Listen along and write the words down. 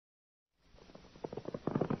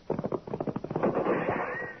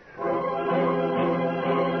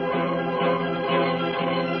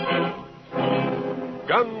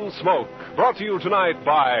Gunsmoke, brought to you tonight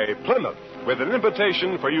by Plymouth, with an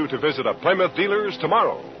invitation for you to visit a Plymouth dealer's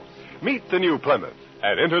tomorrow. Meet the new Plymouth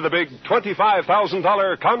and enter the big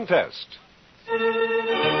 $25,000 contest.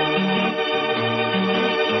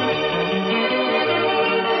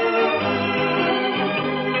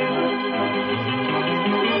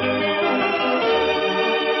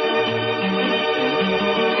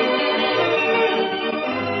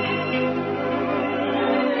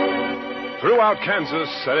 Throughout Kansas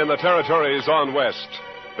and in the territories on west,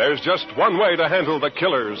 there's just one way to handle the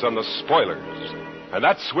killers and the spoilers. And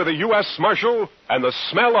that's with a U.S. Marshal and the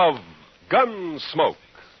smell of Gunsmoke.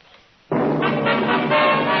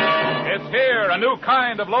 It's here, a new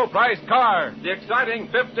kind of low-priced car. The exciting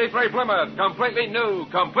 53 Plymouth, completely new,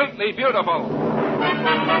 completely beautiful.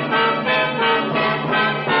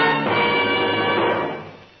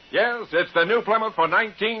 Yes, it's the new Plymouth for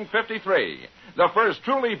 1953. The first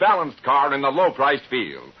truly balanced car in the low-priced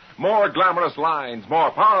field. More glamorous lines, more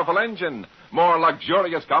powerful engine, more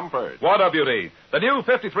luxurious comfort. What a beauty. The new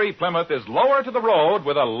 53 Plymouth is lower to the road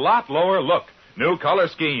with a lot lower look. New color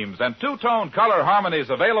schemes and two-tone color harmonies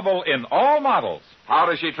available in all models. How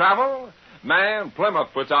does she travel? Man,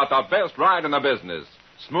 Plymouth puts out the best ride in the business.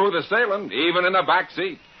 Smooth as sailing, even in the back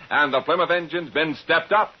seat. And the Plymouth engine's been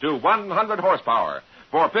stepped up to 100 horsepower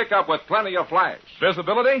for pickup with plenty of flash.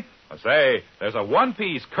 Visibility? Say, there's a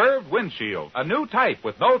one-piece curved windshield, a new type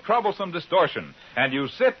with no troublesome distortion, and you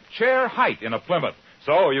sit chair height in a Plymouth,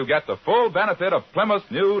 so you get the full benefit of Plymouth's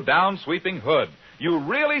new down-sweeping hood. You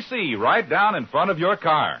really see right down in front of your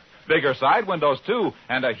car. Bigger side windows, too,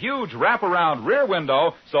 and a huge wraparound rear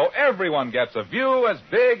window, so everyone gets a view as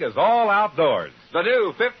big as all outdoors. The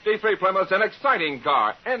new 53 Plymouth's an exciting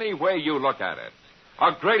car, any way you look at it.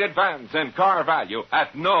 A great advance in car value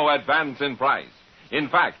at no advance in price. In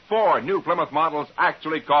fact, 4 new Plymouth models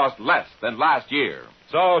actually cost less than last year.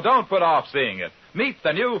 So don't put off seeing it. Meet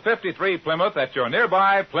the new 53 Plymouth at your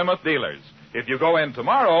nearby Plymouth dealers. If you go in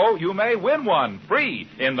tomorrow, you may win one free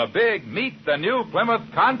in the big Meet the New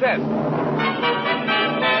Plymouth contest.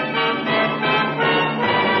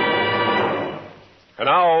 And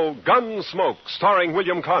now, Gunsmoke, starring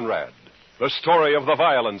William Conrad. The story of the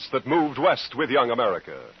violence that moved west with young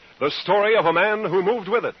America. The story of a man who moved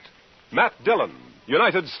with it. Matt Dillon,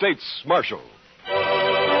 United States Marshal.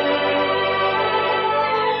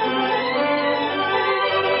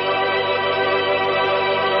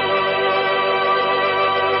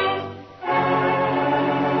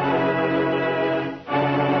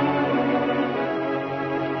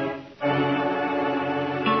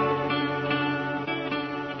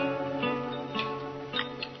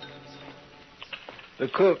 The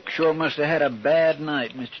cook sure must have had a bad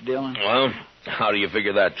night, Mr. Dillon. Well, how do you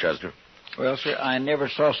figure that, Chester? Well, sir, I never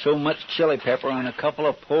saw so much chili pepper on a couple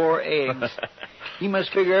of poor eggs. He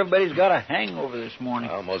must figure everybody's got a hangover this morning.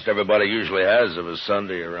 Almost everybody usually has of a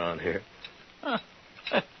Sunday around here.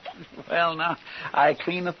 Well, now, I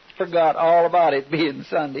clean forgot all about it being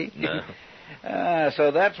Sunday. No.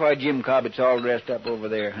 So that's why Jim Cobbett's all dressed up over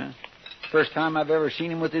there, huh? First time I've ever seen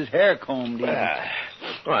him with his hair combed in.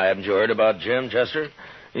 Well, haven't you heard about Jim, Chester?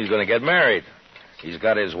 He's going to get married. He's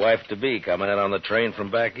got his wife-to-be coming in on the train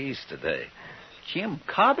from back east today. Jim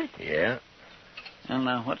Cobbett? Yeah. Well,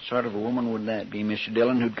 now, what sort of a woman would that be, Mr.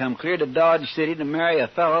 Dillon, who'd come clear to Dodge City to marry a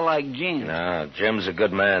fellow like Jim? No, Jim's a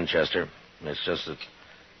good man, Chester. It's just that,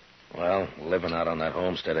 well, living out on that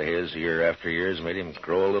homestead of his year after year has made him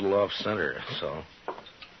grow a little off-center, so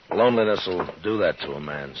loneliness will do that to a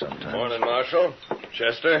man sometimes. Morning, Marshal.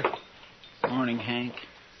 Chester. Morning, Hank.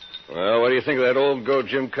 Well, what do you think of that old goat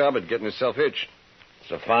Jim Cobbett getting himself hitched?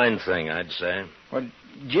 It's a fine thing, I'd say. Well,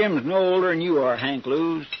 Jim's no older than you are, Hank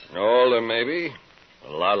Lewis. Older, maybe.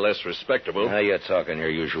 A lot less respectable. Now you're talking your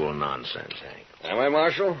usual nonsense, Hank. Am I,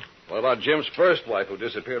 Marshal? What about Jim's first wife who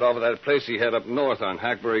disappeared off of that place he had up north on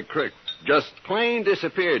Hackberry Creek? Just plain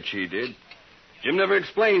disappeared, she did. Jim never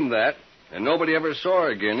explained that, and nobody ever saw her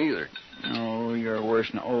again either. Oh, you're worse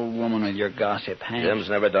than an old woman with your gossip, Hank. Jim's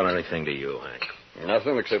never done anything to you, Hank.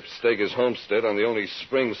 Nothing except stake his homestead on the only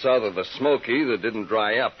spring south of the Smoky that didn't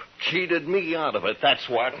dry up. Cheated me out of it, that's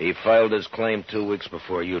what. He filed his claim 2 weeks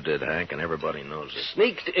before you did, Hank, and everybody knows it.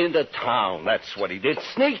 Sneaked into town, that's what he did.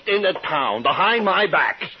 Sneaked into town behind my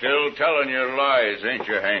back. Still telling your lies, ain't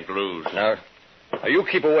you, Hank Lewis? Now, you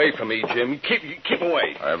keep away from me, Jim. Keep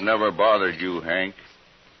away. I've never bothered you, Hank.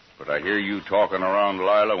 But I hear you talking around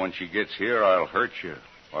Lila. When she gets here, I'll hurt you.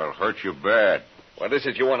 I'll hurt you bad. What is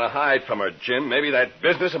it you want to hide from her, Jim? Maybe that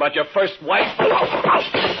business about your first wife?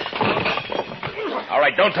 All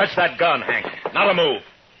right, don't touch that gun, Hank. Not a move.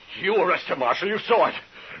 You arrest him, Marshal. You saw it.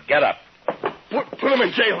 Get up. Put him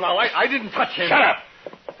in jail now. I didn't touch him. Shut up.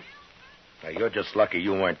 Now, you're just lucky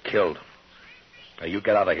you weren't killed. Now, you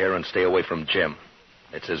get out of here and stay away from Jim.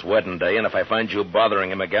 It's his wedding day, and if I find you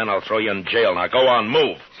bothering him again, I'll throw you in jail. Now, go on,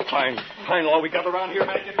 move. Fine all we got around here,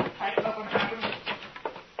 Maggot. Nothing happens.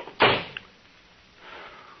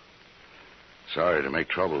 Sorry to make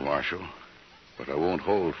trouble, Marshal, but I won't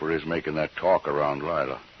hold for his making that talk around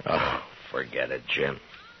Lila. Oh, forget it, Jim.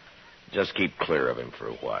 Just keep clear of him for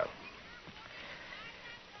a while.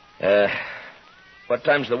 What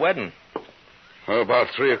time's the wedding? About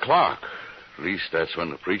 3 o'clock. At least that's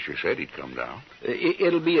when the preacher said he'd come down.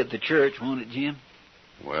 It'll be at the church, won't it, Jim?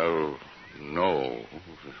 Well, no.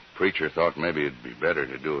 The preacher thought maybe it'd be better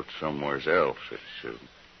to do it somewhere else. It's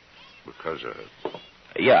because of...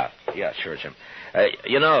 Yeah, sure, Jim.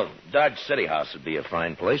 Dodge City House would be a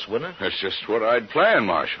fine place, wouldn't it? That's just what I'd planned,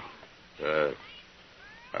 Marshal.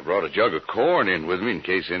 I brought a jug of corn in with me in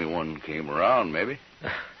case anyone came around, maybe.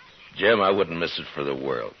 Jim, I wouldn't miss it for the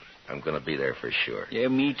world. I'm going to be there for sure. Yeah,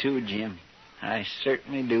 me too, Jim. I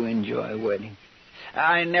certainly do enjoy weddings.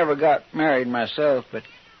 I never got married myself, but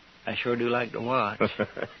I sure do like to watch.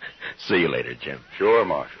 See you later, Jim. Sure,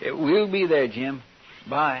 Marshal. We'll be there, Jim.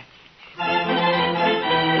 Bye.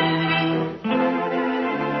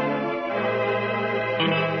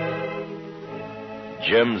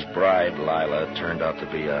 Jim's bride, Lila, turned out to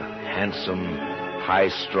be a handsome,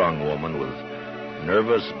 high-strung woman with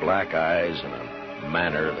nervous black eyes and a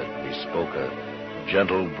manner that bespoke a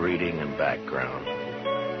gentle breeding and background.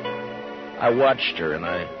 I watched her, and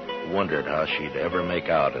I wondered how she'd ever make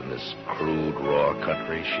out in this crude, raw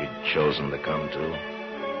country she'd chosen to come to.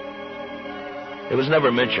 It was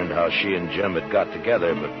never mentioned how she and Jim had got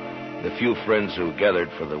together, but the few friends who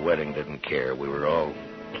gathered for the wedding didn't care. We were all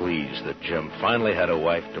pleased that Jim finally had a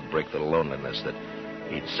wife to break the loneliness that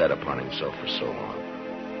he'd set upon himself for so long.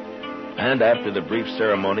 And after the brief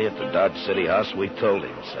ceremony at the Dodge City House, we told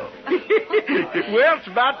him so. Well, it's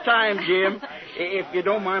about time, Jim. If you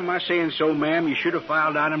don't mind my saying so, ma'am, you should have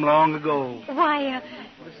filed on him long ago. Why,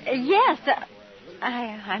 yes.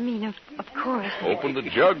 I mean, of course. Open the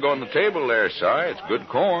jug on the table there, Si. It's good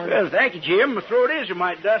corn. Well, thank you, Jim. My throat is a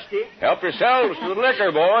mite dusty. Help yourselves to the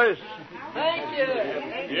liquor, boys. Thank you.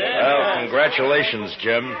 Well, congratulations,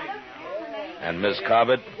 Jim. And Miss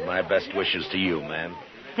Cobbett, my best wishes to you, ma'am.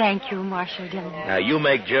 Thank you, Marshal Dillon. Now, you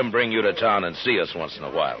make Jim bring you to town and see us once in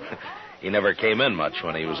a while. He never came in much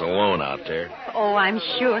when he was alone out there. Oh, I'm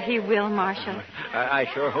sure he will, Marshal. I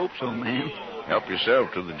sure hope so, ma'am. Help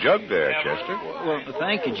yourself to the jug there, Chester. Well,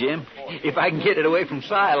 thank you, Jim. If I can get it away from Si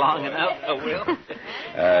long enough, I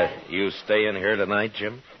will. You stay in here tonight,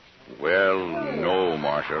 Jim? Well, no,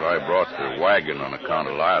 Marshal. I brought the wagon on account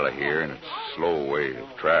of Lila here, and it's a slow way of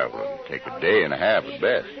traveling. It'll take a day and a half at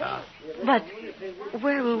best. But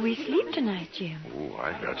where will we sleep tonight, Jim? Oh,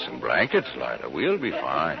 I got some blankets, Lila. We'll be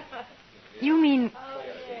fine. You mean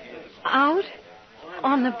out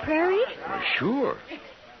on the prairie? Well, sure.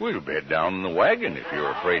 We'll bed down in the wagon if you're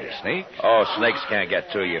afraid of snakes. Oh, snakes can't get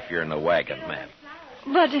to you if you're in the wagon, ma'am.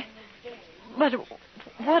 But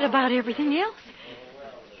what about everything else?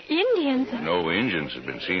 Indians. No Indians have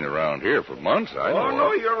been seen around here for months, I know. Oh,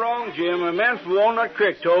 no, you're wrong, Jim. A man from Walnut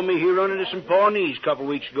Creek told me he run into some Pawnees a couple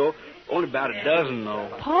weeks ago. Only about a dozen, though.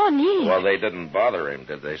 Pawnees? Well, they didn't bother him,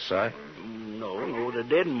 did they, Si? No, they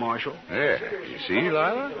didn't, Marshal. Yeah, you see,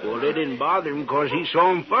 Lila? Well, they didn't bother him because he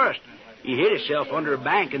saw him first. He hid himself under a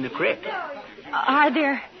bank in the creek. Are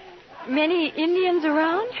there many Indians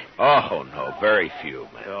around? Oh, no, very few,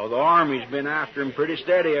 ma'am. Well, the Army's been after him pretty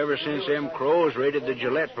steady ever since them Crows raided the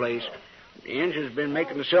Gillette place. The Indians been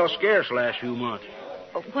making themselves scarce the last few months.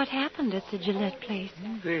 What happened at the Gillette place?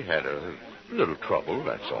 They had a little trouble,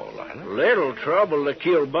 that's all, Lila. Little trouble. They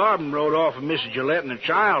killed Bob and rode off with Mrs. Gillette and the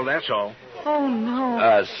child, that's all. Oh,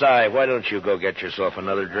 no. Si, why don't you go get yourself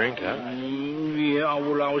another drink, huh? Yeah,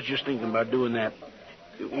 well, I was just thinking about doing that.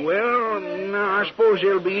 Well, no, I suppose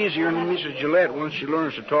it'll be easier on Mrs. Gillette once she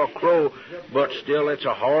learns to talk Crow, but still, it's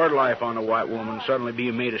a hard life on a white woman suddenly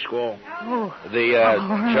being made a squaw. Oh.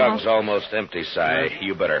 The jug's almost empty, Si.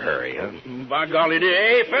 You better hurry, huh? By golly,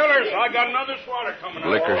 hey, fellers, I got another swatter coming.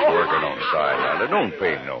 Liquor's working on the side, Lila. Don't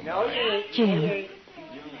pay no mind. Jim,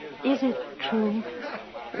 is it true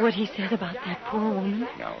what he said about that poor woman?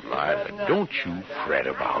 Now, Lila, don't you fret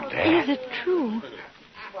about that. Is it true?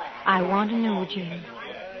 I want to know, Jim.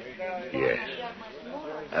 Yes.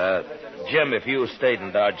 Jim, if you stayed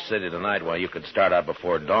in Dodge City tonight, well, you could start out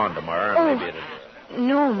before dawn tomorrow. And maybe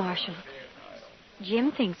No, Marshal.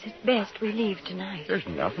 Jim thinks it's best we leave tonight. There's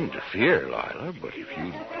nothing to fear, Lila, but if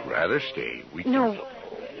you'd rather stay, we can... No,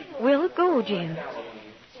 we'll go, Jim.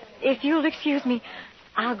 If you'll excuse me,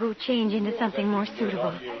 I'll go change into something more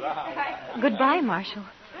suitable. Goodbye, Marshal.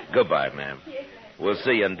 Goodbye, ma'am. We'll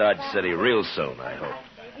see you in Dodge City real soon, I hope.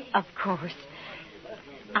 Of course.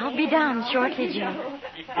 I'll be down shortly, Joe.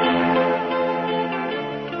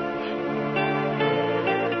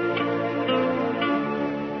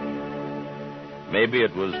 Maybe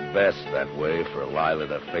it was best that way for Lila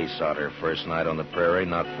to face out her first night on the prairie,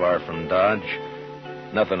 not far from Dodge.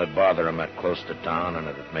 Nothing would bother him that close to town, and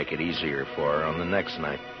it'd make it easier for her on the next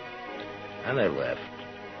night. And they left.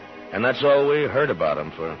 And that's all we heard about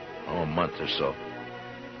him for, a month or so.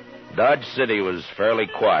 Dodge City was fairly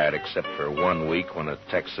quiet, except for 1 week when a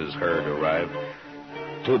Texas herd arrived.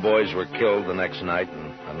 2 boys were killed the next night,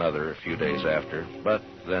 and another a few days after. But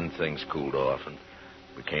then things cooled off and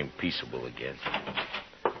became peaceable again.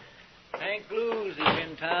 Hank Blues is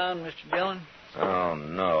in town, Mr. Dillon. Oh,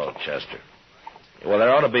 no, Chester. Well,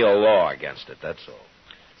 there ought to be a law against it, that's all.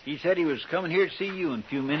 He said he was coming here to see you in a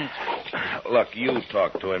few minutes. Look, you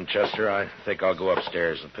talk to him, Chester. I think I'll go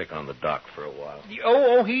upstairs and pick on the doc for a while.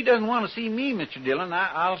 Oh, he doesn't want to see me, Mr. Dillon.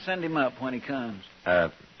 I'll send him up when he comes.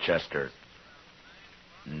 Chester,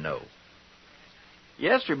 no.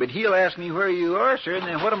 Yes, sir, but he'll ask me where you are, sir, and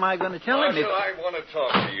then what am I going to tell him? Marshal, I want to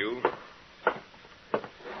talk to you.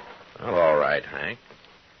 Well, all right, Hank.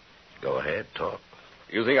 Go ahead, talk.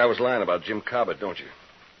 You think I was lying about Jim Cobbett, don't you?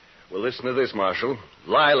 Well, listen to this, Marshal.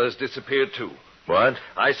 Lila's disappeared, too. What?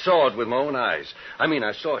 I saw it with my own eyes.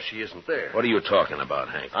 I saw she isn't there. What are you talking about,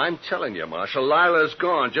 Hank? I'm telling you, Marshal, Lila's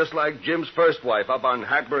gone, just like Jim's first wife up on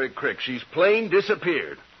Hackberry Creek. She's plain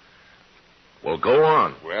disappeared. Well, go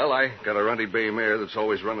on. Well, I got a runty bay mare that's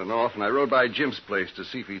always running off, and I rode by Jim's place to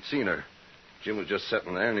see if he'd seen her. Jim was just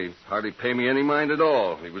sitting there, and he hardly paid me any mind at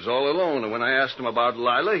all. He was all alone, and when I asked him about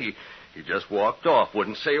Lila, he just walked off,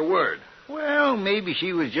 wouldn't say a word. Well, maybe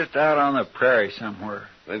she was just out on the prairie somewhere.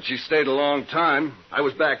 Then she stayed a long time. I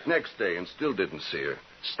was back next day and still didn't see her.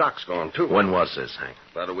 Stock's gone, too. When was this, Hank?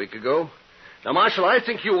 About a week ago. Now, Marshal, I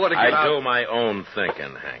think you ought to get out. I do my own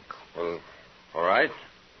thinking, Hank. Well, all right.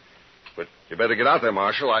 But you better get out there,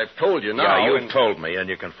 Marshal. I've told you now. Yeah, you've told me, and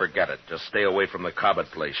you can forget it. Just stay away from the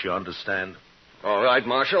Cobbett place, you understand? All right,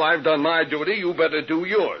 Marshal. I've done my duty. You better do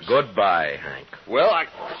yours. Goodbye, Hank. Well,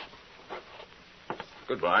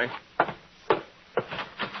 Goodbye.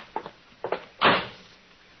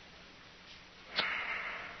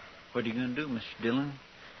 What are you going to do, Mr. Dillon?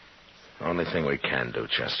 Only thing we can do,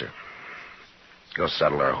 Chester. Go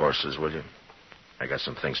saddle our horses, will you? I got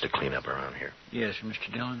some things to clean up around here. Yes,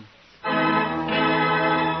 Mr. Dillon.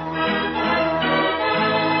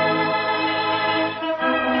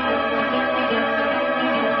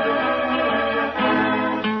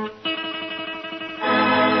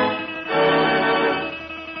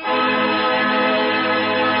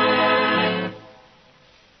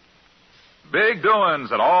 Big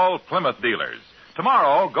doings at all Plymouth dealers.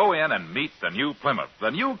 Tomorrow, go in and meet the new Plymouth,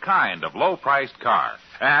 the new kind of low-priced car.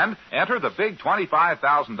 And enter the big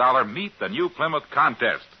 $25,000 Meet the New Plymouth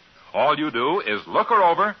contest. All you do is look her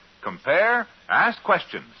over, compare, ask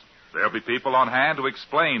questions. There'll be people on hand to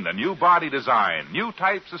explain the new body design, new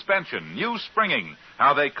type suspension, new springing,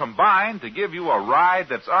 how they combine to give you a ride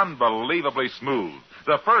that's unbelievably smooth.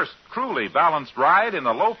 The first truly balanced ride in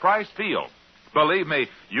the low-priced field. Believe me,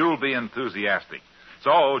 you'll be enthusiastic.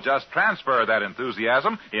 So just transfer that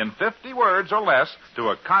enthusiasm in 50 words or less to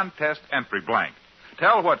a contest entry blank.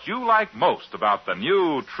 Tell what you like most about the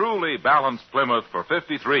new, truly balanced Plymouth for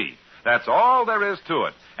 53. That's all there is to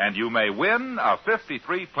it, and you may win a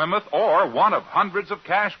 53 Plymouth or one of hundreds of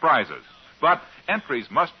cash prizes. But entries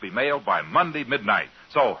must be mailed by Monday midnight.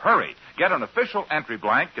 So hurry. Get an official entry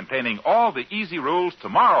blank containing all the easy rules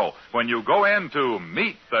tomorrow when you go in to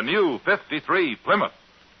meet the new 53 Plymouth.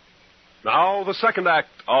 Now, the second act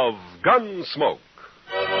of Gunsmoke.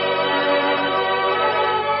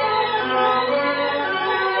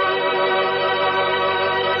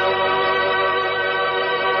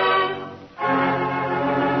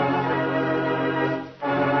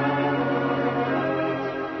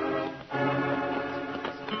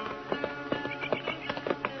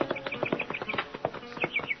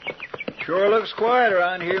 Sure looks quiet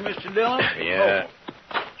around here, Mr. Dillon. Yeah.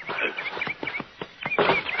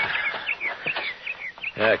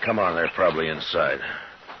 Yeah, come on. They're probably inside.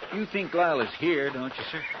 You think Lila's here, don't you,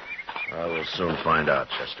 sir? I will soon find out,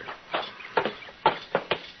 Chester.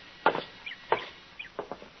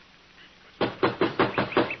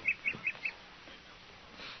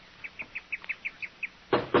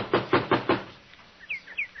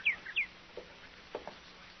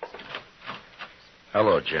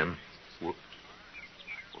 Hello, Jim. Well,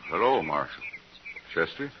 hello, Marshal.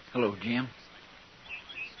 Chester? Hello, Jim.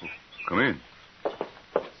 Come in.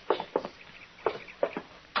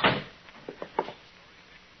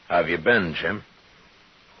 How have you been, Jim?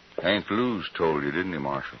 Hank Lou's told you, didn't he,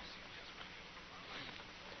 Marshal?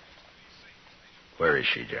 Where is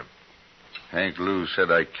she, Jim? Hank Lou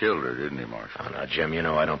said I killed her, didn't he, Marshal? Oh, now, Jim, you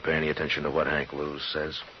know I don't pay any attention to what Hank Lewis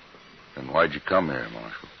says. Then why'd you come here,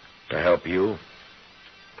 Marshal? To help you.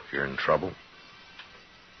 If you're in trouble.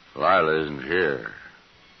 Lila isn't here.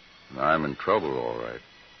 And I'm in trouble, all right.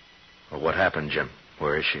 Well, what happened, Jim?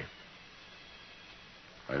 Where is she?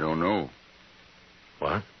 I don't know.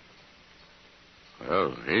 What?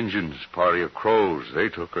 Well, Injuns, party of Crows, they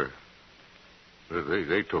took her.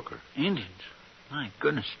 They took her. Indians? My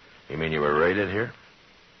goodness. You mean you were raided here?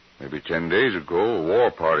 Maybe 10 days ago, a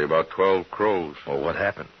war party, about 12 Crows. Well, what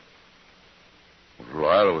happened? Well,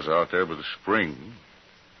 Lila was out there by the spring.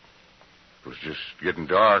 It was just getting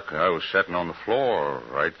dark. I was sitting on the floor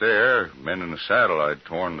right there, mending the saddle I'd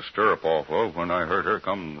torn the stirrup off of when I heard her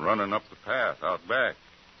come running up the path out back.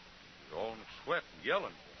 She was all in a sweat and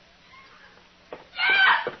yelling.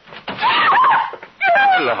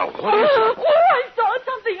 Lila, what is it? Oh, I saw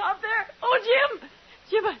something out there. Oh, Jim.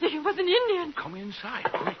 Jim, I think it was an Indian. Come inside,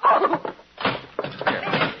 quick. Oh.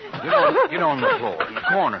 Get on the floor, in the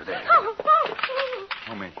corner there.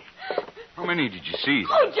 How many did you see?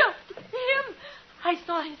 Oh, just him. I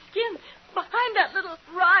saw his skin behind that little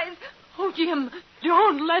rise. Oh, Jim,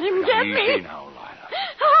 don't let him get me. Easy now, Lila.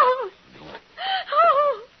 Oh.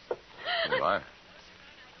 Oh. Well, I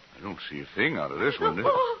don't see a thing out of this window.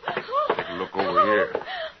 Oh. Take a look over here.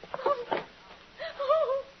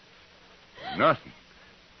 Oh. Nothing.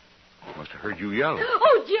 Must have heard you yelling.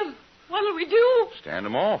 Oh, Jim, what'll we do? Stand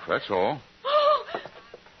them off, that's all. Oh.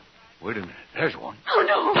 Wait a minute. There's one. Oh,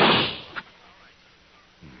 no.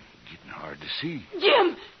 Getting hard to see.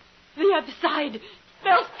 Jim, the other side.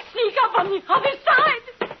 They'll sneak up on the other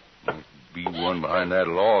side. Might be one behind that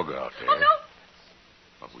log out there. Oh, no.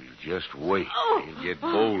 But we'll just wait. Oh. They'll get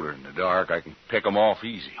bolder in the dark. I can pick them off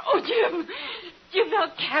easy. Oh, Jim. Jim,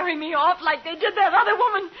 they'll carry me off like they did that other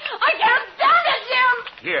woman. I can't stand it, Jim.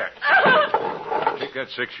 Here. Take that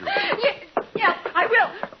 6-shooter. Yes, I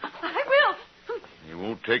will. I will. He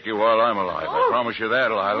won't take you while I'm alive. I promise you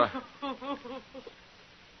that, Lila.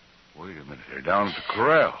 Wait a minute. They're down at the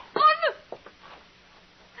corral. Oh, no.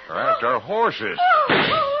 They're after our horses.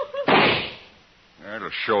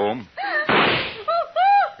 That'll show them.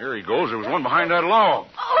 Here he goes. There was one behind that log.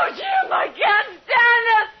 Oh, Jim, I can't stand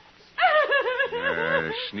it. Yeah,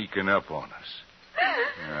 they're sneaking up on us.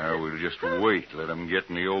 We'll just wait. Let them get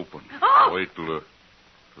in the open. Wait till a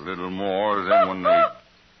little more. Then when they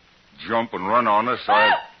jump and run on us,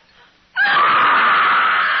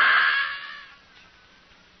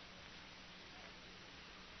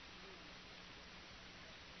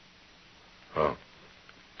 Oh.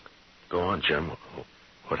 Go on, Jim.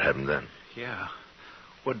 What happened then? Yeah.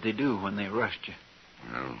 What'd they do when they rushed you?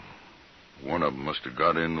 Well, one of them must have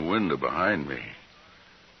got in the window behind me.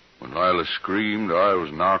 When Lila screamed, I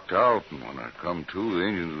was knocked out, and when I come to, the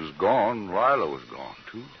Indian was gone. Lila was gone,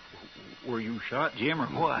 too. Were you shot, Jim, or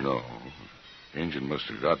what? No. The Indian must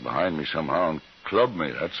have got behind me somehow and clubbed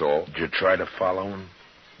me, that's all. Did you try to follow him?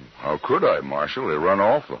 How could I, Marshal? They run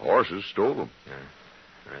off. The horses stole them.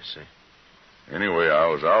 Yeah, I see. Anyway, I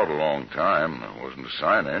was out a long time. There wasn't a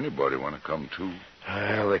sign of anybody when I come to.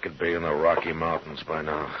 Well, they could be in the Rocky Mountains by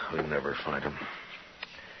now. We'd never find them.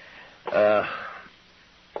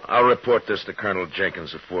 I'll report this to Colonel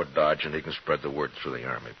Jenkins at Fort Dodge, and he can spread the word through the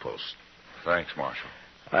Army post. Thanks, Marshal.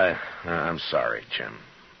 I'm sorry, Jim.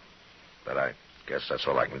 But I guess that's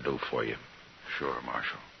all I can do for you. Sure,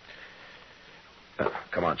 Marshal.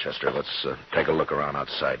 Come on, Chester. Let's take a look around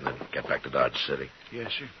outside and then get back to Dodge City.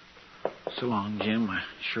 Yes, sir. So long, Jim. I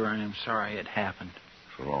sure am sorry it happened.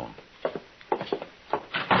 So long.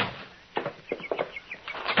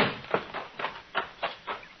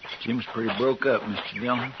 Jim's pretty broke up, Mr.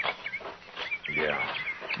 Dillon. Yeah.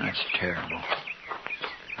 That's terrible.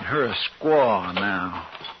 And her a squaw now.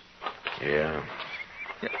 Yeah.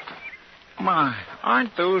 My,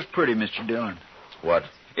 aren't those pretty, Mr. Dillon? What?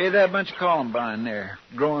 Hey, that bunch of columbine there,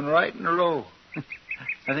 growing right in a row.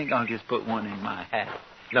 I think I'll just put one in my hat.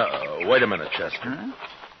 No, wait a minute, Chester. Huh?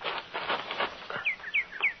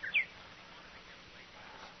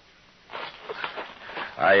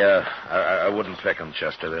 I wouldn't pick them,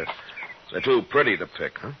 Chester. They're too pretty to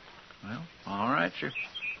pick, huh? Well, all right, sir.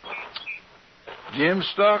 Jim's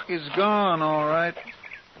stock is gone, all right.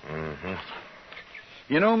 Mm-hmm.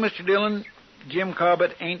 You know, Mr. Dillon, Jim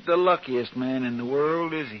Cobbett ain't the luckiest man in the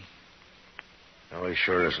world, is he? No, he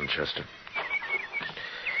sure isn't, Chester.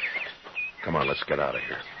 Come on, let's get out of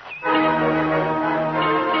here.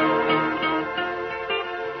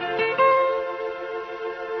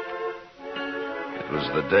 It was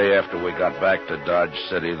was the day after we got back to Dodge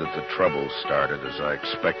City that the trouble started, as I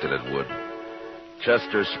expected it would.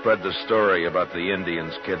 Chester spread the story about the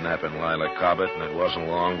Indians kidnapping Lila Cobbett, and it wasn't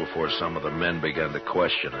long before some of the men began to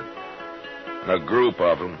question it. And a group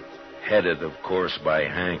of them, headed, of course, by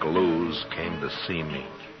Hank Lewis, came to see me.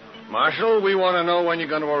 Marshal, we want to know when you're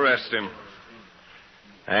going to arrest him.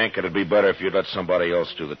 Hank, it'd be better if you'd let somebody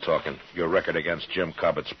else do the talking. Your record against Jim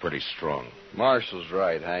Cobbett's pretty strong. Marshall's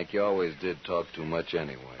right, Hank. You always did talk too much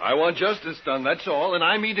anyway. I want justice done, that's all, and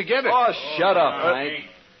I mean to get it. Oh, shut up, Hank.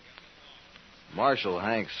 Marshal,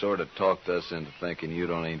 Hank sort of talked us into thinking you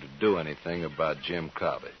don't aim to do anything about Jim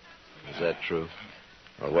Cobbett. Is that true?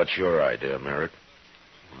 Well, what's your idea, Merritt?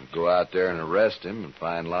 Well, go out there and arrest him and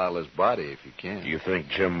find Lila's body if you can. You think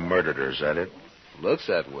Jim murdered her, is that it? Looks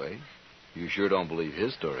that way. You sure don't believe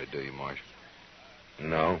his story, do you, Marshal?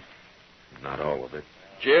 No, not all of it.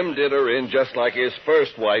 Jim did her in just like his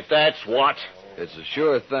first wife, that's what. It's a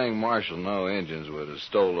sure thing, Marshal. No Injuns would have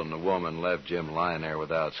stolen the woman and left Jim lying there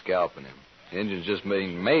without scalping him. Injuns just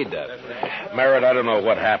being made that way. Merritt, I don't know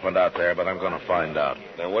what happened out there, but I'm going to find out.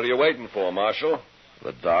 Then what are you waiting for, Marshal?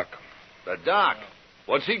 The doc. The doc?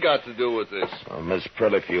 What's he got to do with this? Well, Miss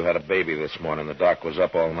Prilifew had a baby this morning. The doc was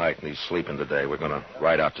up all night, and he's sleeping today. We're going to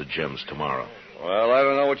ride out to Jim's tomorrow. Well, I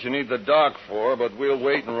don't know what you need the doc for, but we'll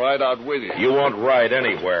wait and ride out with you. You won't ride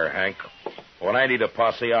anywhere, Hank. When I need a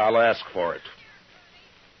posse, I'll ask for it.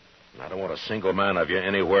 And I don't want a single man of you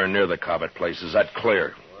anywhere near the Cobbett place. Is that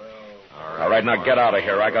clear? All right, now get out of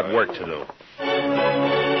here. I got work to do.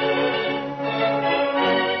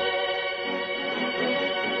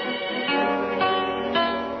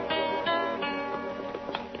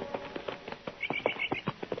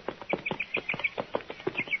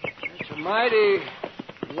 It's a mighty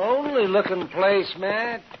lonely-looking place,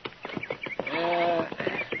 Matt. Yeah,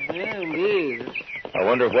 indeed. I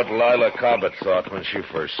wonder what Lila Cobbett thought when she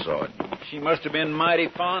first saw it. She must have been mighty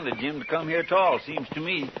fond of Jim to come here at all, seems to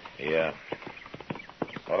me. Yeah.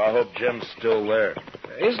 Well, I hope Jim's still there.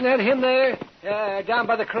 Isn't that him there? Down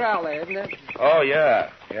by the corral there, isn't it? Oh,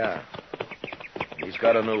 yeah. He's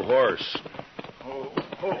got a new horse. Oh.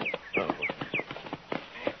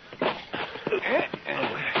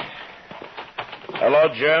 Hello,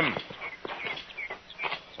 Jim.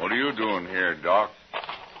 What are you doing here, Doc?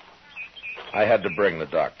 I had to bring the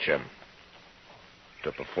doc, Jim,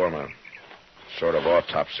 to perform a sort of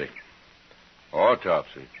autopsy.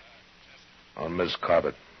 Autopsy? On Miss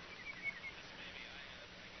Cobbett.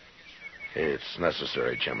 It's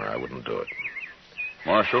necessary, Jim, or I wouldn't do it.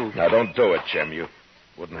 Marshal? Now, don't do it, Jim. You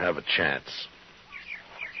wouldn't have a chance.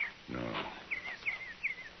 No.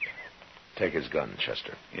 Take his gun,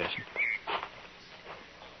 Chester. Yes, sir.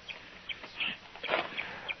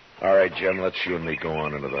 All right, Jim, let's you and me go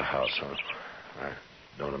on into the house, huh? I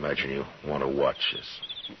don't imagine you want to watch this.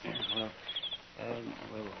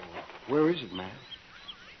 Well, where is it, Matt?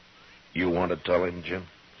 You want to tell him, Jim?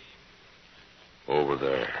 Over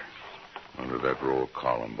there, under that row of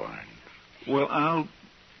columbines. Well,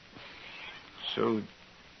 So,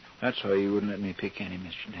 that's why you wouldn't let me pick any,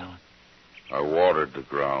 Mr. Dillon. I watered the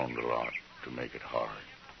ground a lot to make it hard.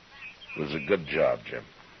 It was a good job, Jim.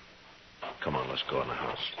 Come on, let's go in the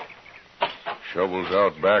house. Shovels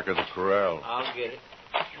out back of the corral. I'll get it.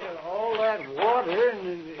 Well, all that water and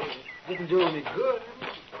it didn't do any good.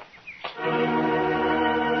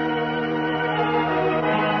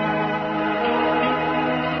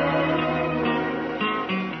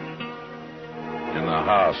 In the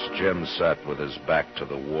house, Jim sat with his back to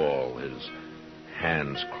the wall, his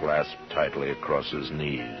hands clasped tightly across his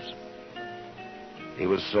knees. He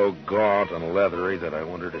was so gaunt and leathery that I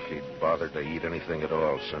wondered if he'd bothered to eat anything at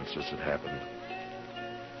all since this had happened.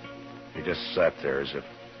 He just sat there as if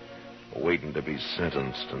waiting to be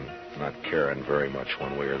sentenced and not caring very much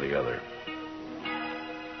one way or the other.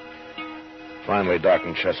 Finally, Doc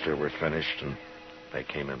and Chester were finished, and they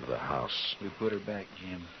came into the house. We put her back,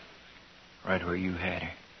 Jim. Right where you had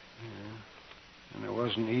her. Yeah. And it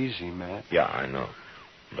wasn't easy, Matt. Yeah, I know.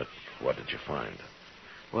 But what did you find?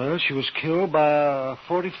 Well, she was killed by a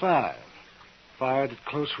 .45. Fired at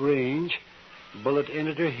close range. Bullet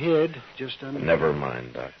entered her head just under... Never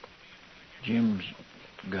mind, Doc. Jim's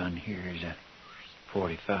gun here is a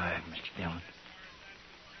 .45, Mr. Dillon.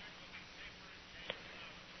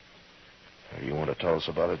 You want to tell us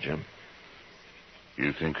about it, Jim?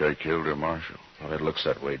 You think I killed her, Marshal? Well, it looks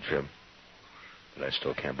that way, Jim. But I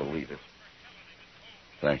still can't believe it.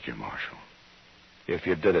 Thank you, Marshal. If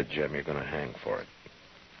you did it, Jim, you're going to hang for it.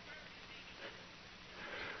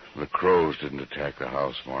 The crows didn't attack the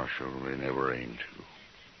house, Marshal. They never aimed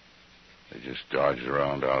to. They just dodged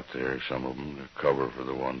around out there, some of them, to cover for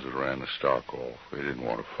the ones that ran the stock off. They didn't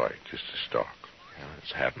want to fight, just to stalk. Yeah,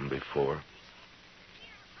 it's happened before.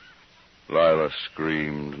 Lila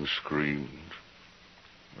screamed and screamed.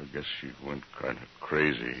 I guess she went kind of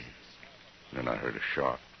crazy. Then I heard a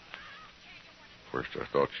shot. First I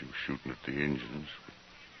thought she was shooting at the engines.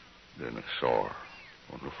 Then I saw her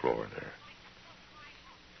on the floor there.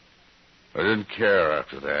 I didn't care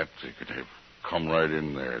after that. They could have come right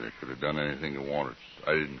in there. They could have done anything they wanted.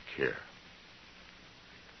 I didn't care.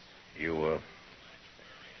 You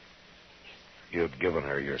had given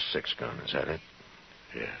her your 6-gun, is that it?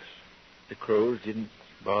 Yes. The crows didn't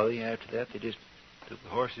bother you after that? They just took the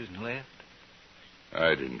horses and left?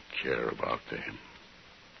 I didn't care about them.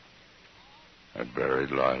 I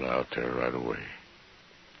buried Lila out there right away.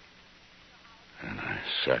 And I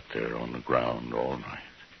sat there on the ground all night.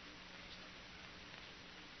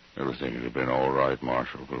 Everything would have been all right,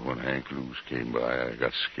 Marshal, but when Hank Lewis came by, I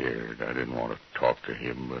got scared. I didn't want to talk to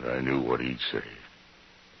him, but I knew what he'd say.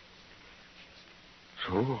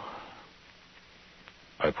 So,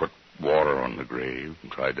 I put water on the grave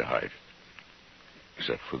and tried to hide it.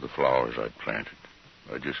 Except for the flowers I'd planted.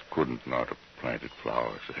 I just couldn't not have planted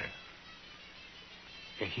flowers there.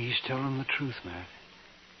 He's telling the truth, Matt.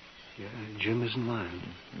 Yeah, Jim isn't lying.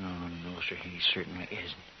 No, sir, he certainly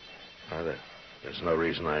isn't. There's no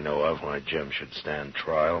reason I know of why Jim should stand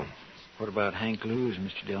trial. What about Hank Lewis,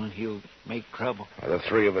 Mr. Dillon? He'll make trouble. The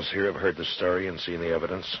 3 of us here have heard the story and seen the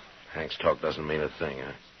evidence. Hank's talk doesn't mean a thing.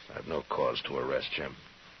 I have no cause to arrest Jim.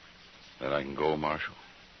 Then I can go, Marshal.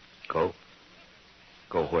 Go?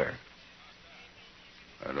 Go where?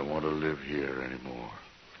 I don't want to live here anymore.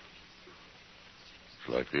 It's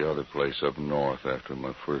like the other place up north after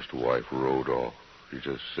my first wife rode off. She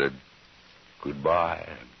just said goodbye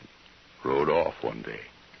and rode off one day.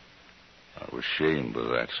 I was ashamed of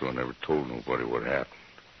that, so I never told nobody what happened.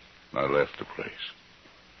 I left the place.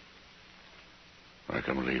 Like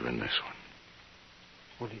I'm leaving this one.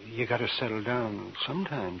 Well, you got to settle down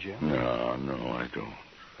sometime, Jim. No, I don't.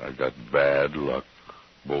 I got bad luck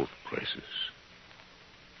both places.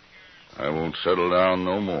 I won't settle down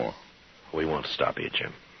no more. We won't stop you,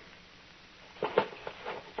 Jim.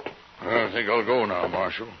 I think I'll go now,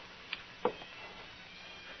 Marshal.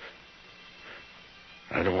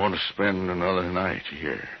 I don't want to spend another night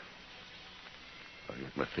here. I'll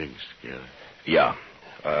get my things together. Yeah.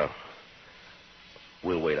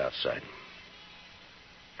 We'll wait outside.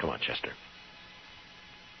 Come on, Chester.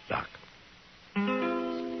 Doc.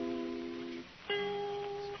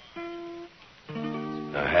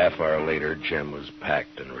 A half hour later, Jim was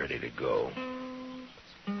packed and ready to go.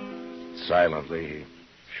 Silently, he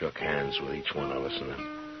shook hands with each one of us and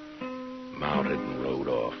then mounted and rode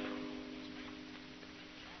off.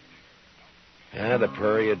 Yeah, the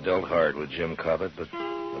prairie had dealt hard with Jim Cobbett, but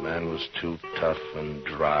the man was too tough and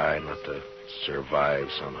dry not to survive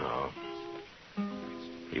somehow.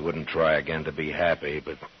 He wouldn't try again to be happy,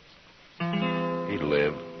 but he'd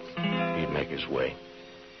live. He'd make his way.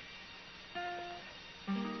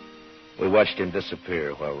 We watched him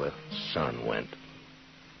disappear while the sun went,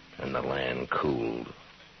 and the land cooled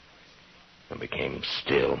and became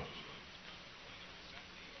still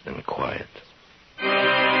and quiet.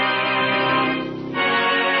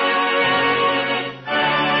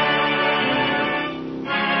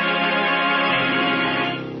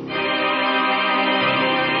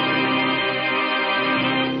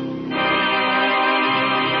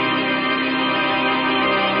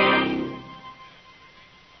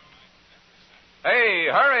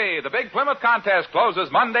 The Big Plymouth contest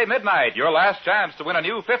closes Monday midnight. Your last chance to win a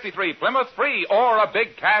new 53 Plymouth free or a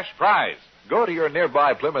big cash prize. Go to your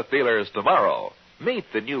nearby Plymouth dealers tomorrow. Meet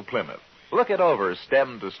the new Plymouth. Look it over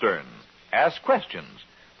stem to stern. Ask questions.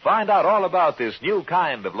 Find out all about this new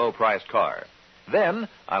kind of low-priced car. Then,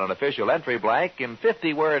 on an official entry blank in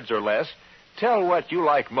 50 words or less, tell what you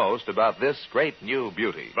like most about this great new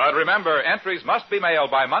beauty. But remember, entries must be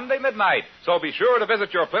mailed by Monday midnight, so be sure to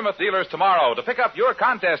visit your Plymouth dealers tomorrow to pick up your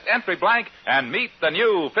contest entry blank and meet the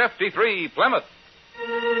new 53 Plymouth.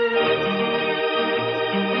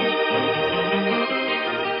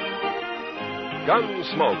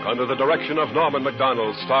 Gunsmoke, under the direction of Norman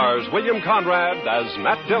MacDonald, stars William Conrad as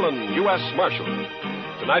Matt Dillon, U.S. Marshal.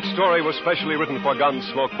 Tonight's story was specially written for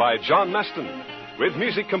Gunsmoke by John Meston, with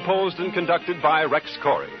music composed and conducted by Rex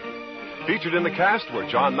Corey. Featured in the cast were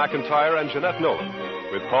John McIntyre and Jeanette Nolan,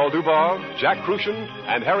 with Paul Dubois, Jack Crucian,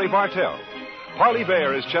 and Harry Bartell. Harley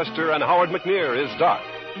Bayer is Chester, and Howard McNear is Doc.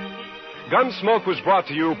 Gunsmoke was brought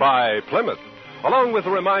to you by Plymouth, along with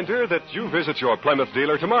a reminder that you visit your Plymouth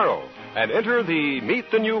dealer tomorrow and enter the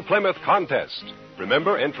Meet the New Plymouth contest,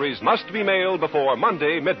 Remember, entries must be mailed before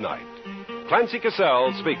Monday midnight. Clancy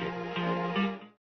Cassell speaking.